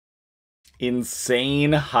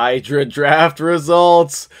Insane Hydra draft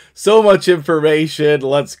results. So much information.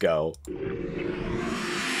 Let's go.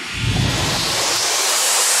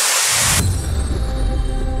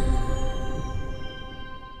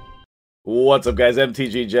 What's up, guys?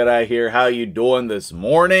 MtgJedi here. How you doing this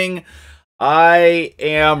morning? I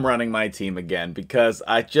am running my team again because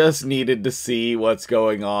I just needed to see what's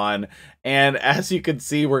going on. And as you can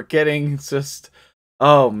see, we're getting just...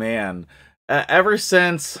 oh, man. Ever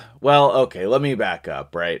since... well, okay, let me back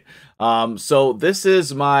up, right? So this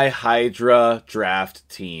is my Hydra draft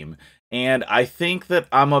team. And I think that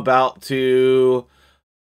I'm about to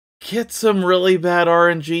get some really bad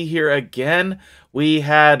RNG here again. We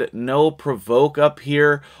had no provoke up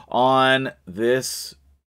here on this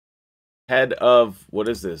head of, what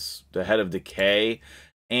is this? The head of decay.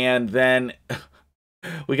 And then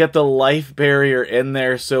we got the life barrier in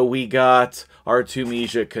there, so we got our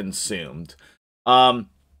Teumesia consumed.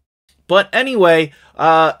 But anyway,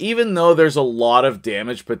 even though there's a lot of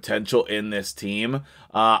damage potential in this team,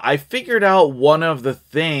 I figured out one of the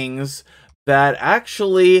things that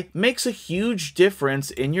actually makes a huge difference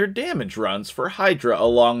in your damage runs for Hydra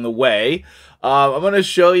along the way. I'm going to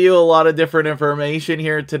show you a lot of different information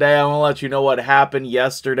here today. I'm going to let you know what happened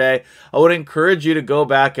yesterday. I would encourage you to go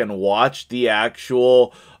back and watch the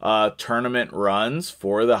actual tournament runs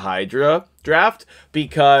for the Hydra draft,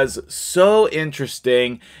 because so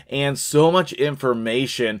interesting and so much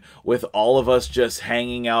information with all of us just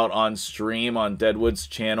hanging out on stream on Deadwood's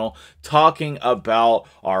channel, talking about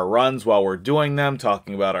our runs while we're doing them,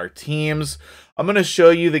 talking about our teams. I'm going to show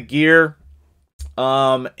you the gear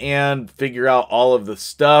and figure out all of the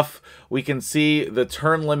stuff. We can see the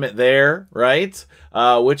turn limit there, right?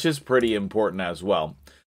 Which is pretty important as well.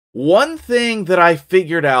 One thing that I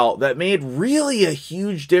figured out that made really a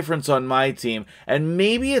huge difference on my team, and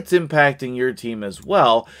maybe it's impacting your team as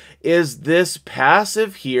well, is this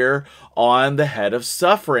passive here on the Head of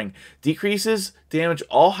Suffering. Decreases damage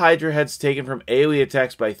all Hydra heads taken from AoE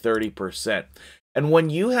attacks by 30%. And when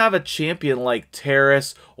you have a champion like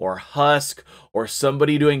Terrace or Husk or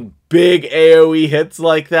somebody doing big AoE hits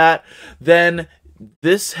like that, then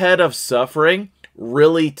this Head of Suffering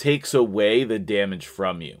really takes away the damage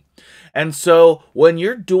from you. And so when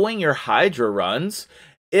you're doing your Hydra runs,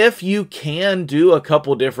 if you can do a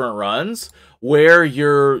couple different runs where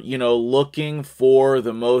you're, looking for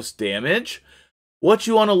the most damage, what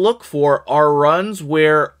you want to look for are runs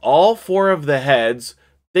where all four of the heads,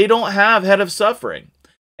 they don't have Head of Suffering.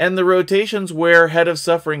 And the rotations where Head of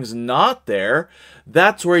Suffering's not there,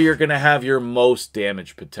 that's where you're going to have your most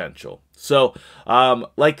damage potential. So,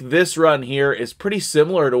 like this run here is pretty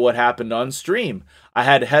similar to what happened on stream. I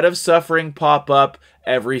had Head of Suffering pop up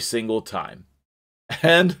every single time.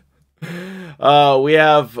 And we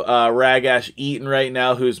have Ragash Eaton right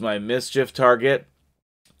now, who's my mischief target.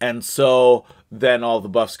 And so then all the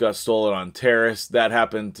buffs got stolen on Terrace. That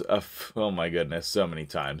happened, oh my goodness, so many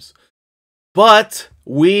times. But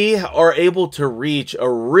we are able to reach a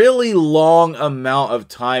really long amount of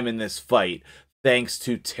time in this fight thanks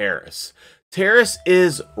to Terrace. Terrace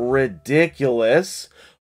is ridiculous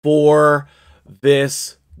for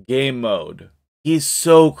this game mode. He's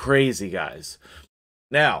so crazy, guys.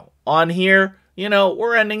 Now, on here,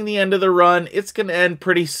 we're ending the end of the run. It's going to end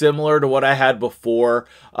pretty similar to what I had before.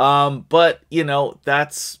 But,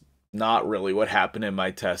 that's not really what happened in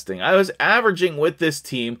my testing. I was averaging with this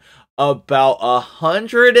team about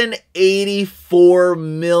 184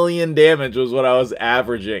 million damage was what I was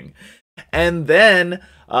averaging. And then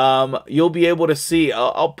you'll be able to see,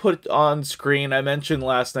 I'll put on screen, I mentioned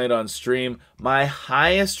last night on stream, my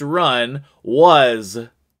highest run was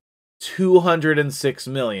 206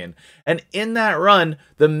 million. And in that run,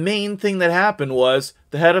 the main thing that happened was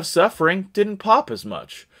the Head of Suffering didn't pop as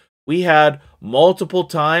much. We had multiple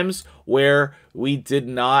times where we did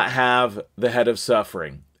not have the Head of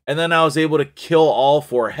Suffering. And then I was able to kill all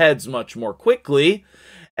four heads much more quickly.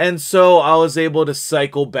 And so I was able to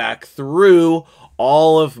cycle back through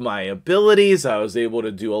all of my abilities. I was able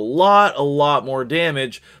to do a lot more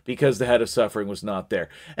damage because the Head of Suffering was not there.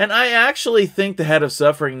 And I actually think the Head of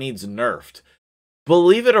Suffering needs nerfed.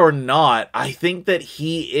 Believe it or not, I think that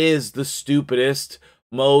he is the stupidest,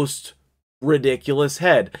 most ridiculous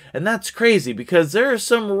head. And that's crazy because there are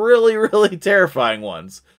some really terrifying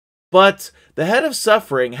ones. But the Head of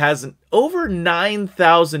Suffering has an over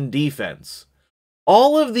 9,000 defense.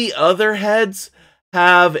 All of the other heads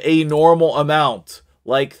have a normal amount,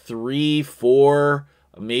 like 3, 4,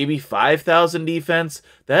 maybe 5,000 defense.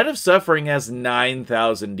 The Head of Suffering has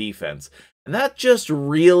 9,000 defense. And that just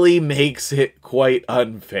really makes it quite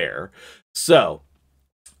unfair. So,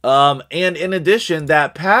 And in addition,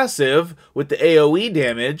 that passive with the AoE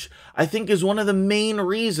damage, I think is one of the main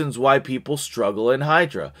reasons why people struggle in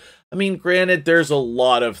Hydra. I mean, granted, there's a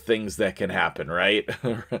lot of things that can happen, right?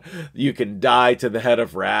 You can die to the Head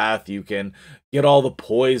of Wrath, you can get all the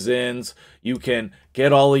poisons, you can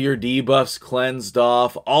get all of your debuffs cleansed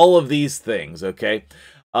off, all of these things, okay?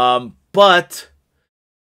 But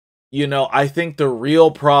you know, I think the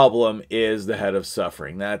real problem is the Head of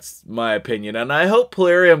Suffering. That's my opinion. And I hope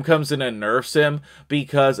Polarium comes in and nerfs him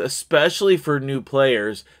because, especially for new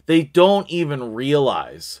players, they don't even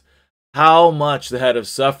realize how much the Head of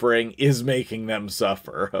Suffering is making them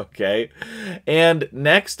suffer, okay? And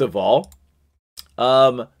next of all,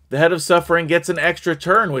 the Head of Suffering gets an extra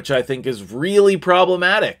turn, which I think is really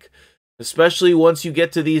problematic. Especially once you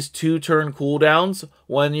get to these 2-turn cooldowns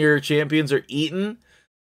when your champions are eaten.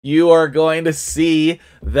 You are going to see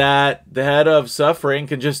that the Head of Suffering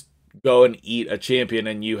can just go and eat a champion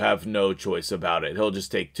and you have no choice about it. He'll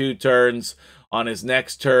just take 2 turns on his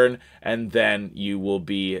next turn and then you will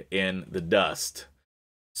be in the dust.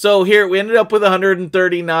 So here we ended up with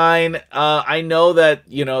 139. I know that,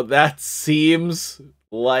 you know, that seems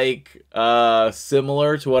like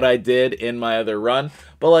similar to what I did in my other run,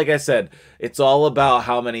 but like I said, it's all about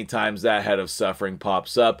how many times that Head of Suffering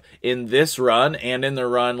pops up. In this run and in the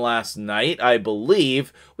run last night, I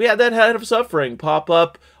believe we had that Head of Suffering pop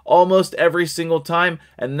up almost every single time,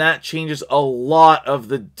 and that changes a lot of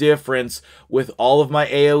the difference with all of my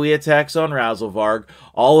AoE attacks on Razelvarg,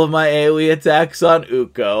 all of my AoE attacks on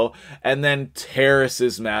Uko, and then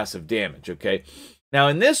Terrace's massive damage, okay? Now,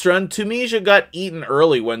 in this run, Teumesia got eaten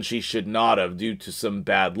early when she should not have due to some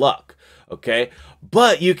bad luck, okay?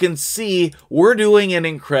 But you can see we're doing an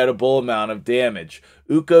incredible amount of damage.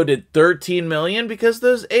 Uko did 13 million because of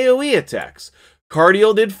those AoE attacks.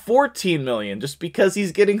 Cardiel did 14 million just because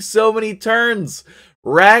he's getting so many turns.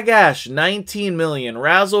 Ragash, 19 million.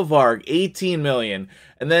 Razelvarg, 18 million.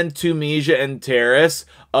 And then Teumesia and Terrace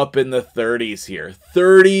up in the 30s here.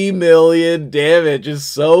 30 million damage is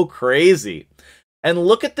so crazy. And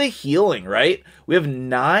look at the healing, right? We have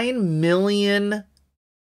 9 million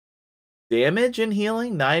damage in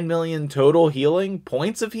healing, 9 million total healing,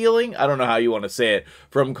 points of healing. I don't know how you want to say it,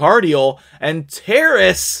 from Cardiel. And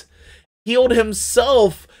Terrace healed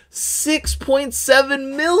himself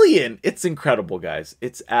 6.7 million. It's incredible, guys.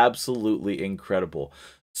 It's absolutely incredible.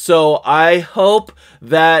 So I hope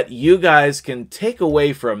that you guys can take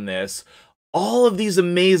away from this all of these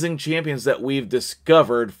amazing champions that we've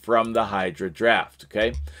discovered from the Hydra draft,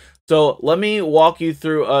 okay? So let me walk you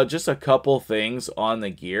through just a couple things on the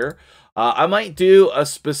gear. I might do a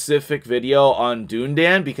specific video on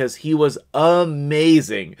Dundan because he was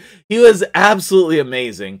amazing. He was absolutely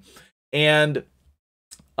amazing. And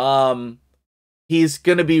he's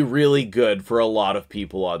going to be really good for a lot of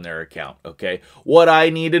people on their account, okay? What I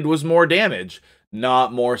needed was more damage,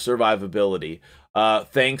 not more survivability.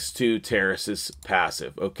 Thanks to Terrace's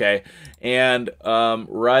passive, okay? And, let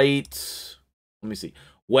me see.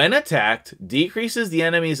 When attacked, decreases the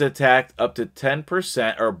enemy's attack up to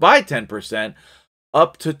 10%, or by 10%,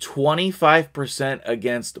 up to 25%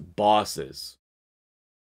 against bosses.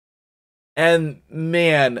 And,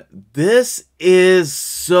 man, this is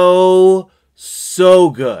so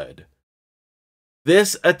good.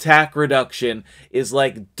 This attack reduction is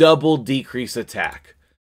like double decrease attack.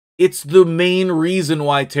 It's the main reason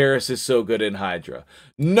why Terrace is so good in Hydra.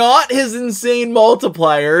 Not his insane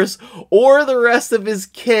multipliers or the rest of his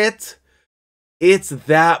kit. It's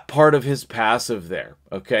that part of his passive there,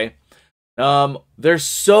 okay? There's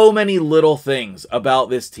so many little things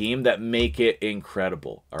about this team that make it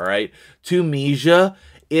incredible, all right? Teumesia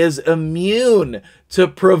is immune to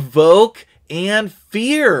provoke and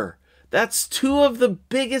fear. That's 2 of the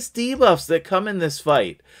biggest debuffs that come in this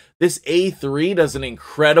fight. This A3 does an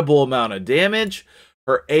incredible amount of damage.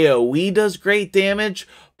 Her AoE does great damage.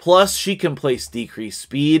 Plus, she can place decreased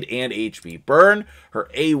speed and HP burn. Her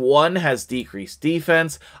A1 has decreased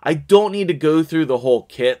defense. I don't need to go through the whole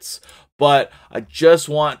kits, but I just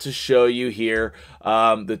want to show you here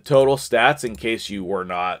the total stats in case you were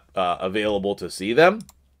not available to see them.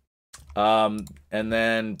 And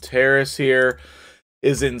then Terrace here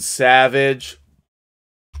is in Savage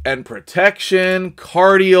and Protection.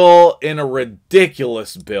 Cardiel in a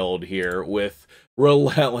ridiculous build here with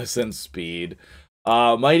Relentless and Speed.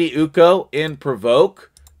 Mighty Uko in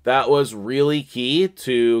Provoke. That was really key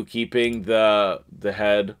to keeping the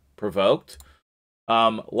head provoked.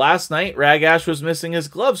 Last night, Ragash was missing his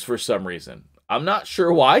gloves for some reason. I'm not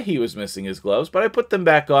sure why he was missing his gloves, but I put them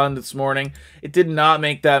back on this morning. It did not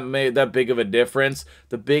make that big of a difference.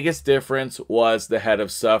 The biggest difference was the Head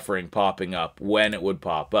of Suffering popping up when it would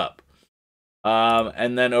pop up.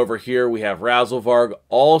 And then over here we have Razzlevarg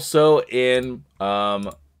also in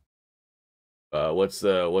what's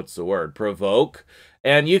the word? Provoke.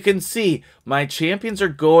 And you can see my champions are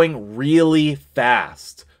going really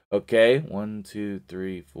fast. Okay, 1, 2,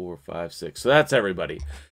 3, 4, 5, 6. So that's everybody.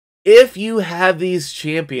 If you have these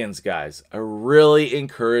champions, guys, I really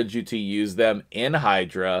encourage you to use them in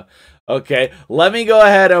Hydra. Okay, let me go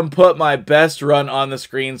ahead and put my best run on the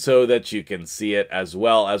screen so that you can see it as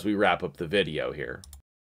well as we wrap up the video here.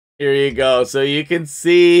 Here you go. So you can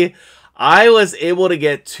see I was able to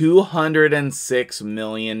get 206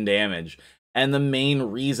 million damage. And the main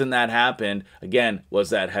reason that happened, again, was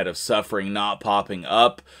that Head of Suffering not popping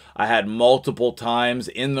up. I had multiple times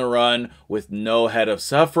in the run with no Head of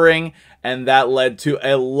Suffering, and that led to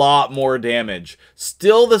a lot more damage.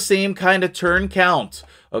 Still the same kind of turn count,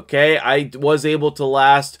 okay? I was able to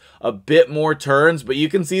last a bit more turns, but you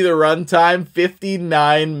can see the runtime,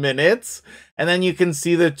 59 minutes. And then you can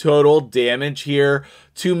see the total damage here.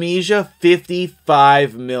 Teumesia,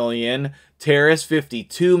 55 million. Terrace,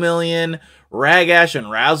 52 million. Ragash and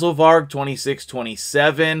Razzlevarg, 26,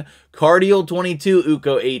 27. Cardial, 22.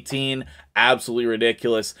 Uko, 18. Absolutely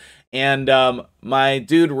ridiculous. And my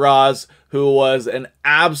dude Roz, who was an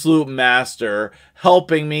absolute master,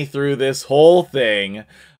 helping me through this whole thing.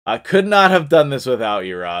 I could not have done this without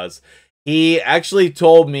you, Roz. He actually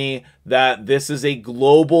told me that this is a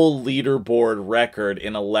global leaderboard record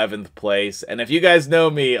in 11th place. And if you guys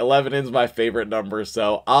know me, 11 is my favorite number,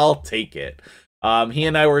 so I'll take it. He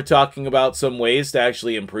and I were talking about some ways to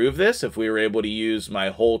actually improve this if we were able to use my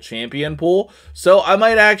whole champion pool. So I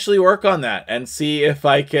might actually work on that and see if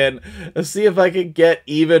I can get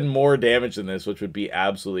even more damage than this, which would be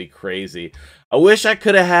absolutely crazy. I wish I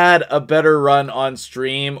could have had a better run on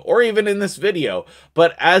stream or even in this video,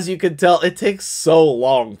 but as you can tell, it takes so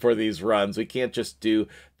long for these runs. We can't just do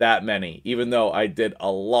that many, even though I did a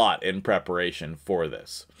lot in preparation for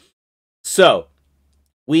this. So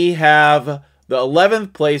we have the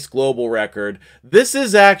 11th place global record. This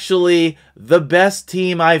is actually the best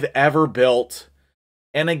team I've ever built.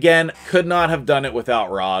 And again, could not have done it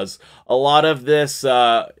without Roz. A lot of this,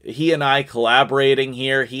 he and I collaborating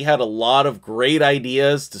here. He had a lot of great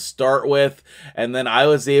ideas to start with. And then I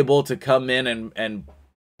was able to come in and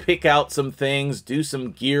pick out some things, do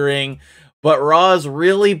some gearing. But Roz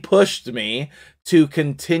really pushed me to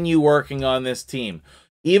continue working on this team.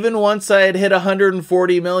 Even once I had hit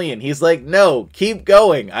 140 million, he's like, no, keep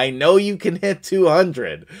going. I know you can hit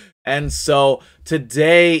 200. And so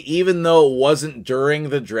today, even though it wasn't during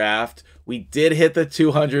the draft, we did hit the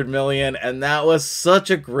 200 million, and that was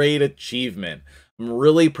such a great achievement. I'm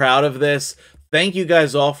really proud of this. Thank you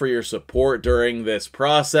guys all for your support during this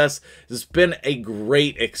process. It's been a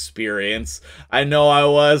great experience. I know I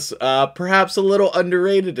was perhaps a little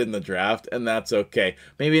underrated in the draft, and that's okay.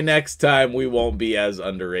 Maybe next time we won't be as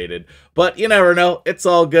underrated. But you never know. It's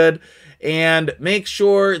all good. And make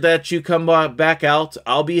sure that you come back out.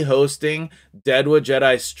 I'll be hosting Deadwood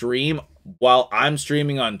Jedi stream while I'm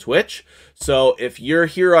streaming on Twitch. So if you're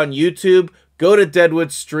here on YouTube, go to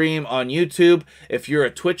Deadwood stream on YouTube. If you're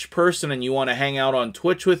a Twitch person and you want to hang out on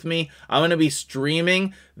Twitch with me, I'm going to be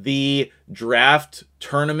streaming the draft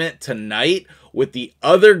tournament tonight with the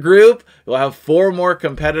other group. We'll have 4 more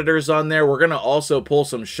competitors on there. We're going to also pull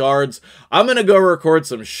some shards. I'm going to go record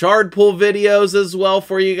some shard pull videos as well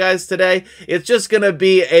for you guys today. It's just going to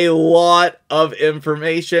be a lot of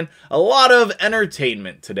information, a lot of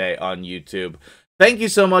entertainment today on YouTube. Thank you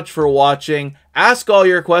so much for watching. Ask all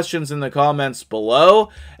your questions in the comments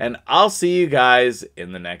below, and I'll see you guys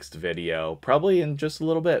in the next video, probably in just a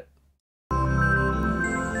little bit.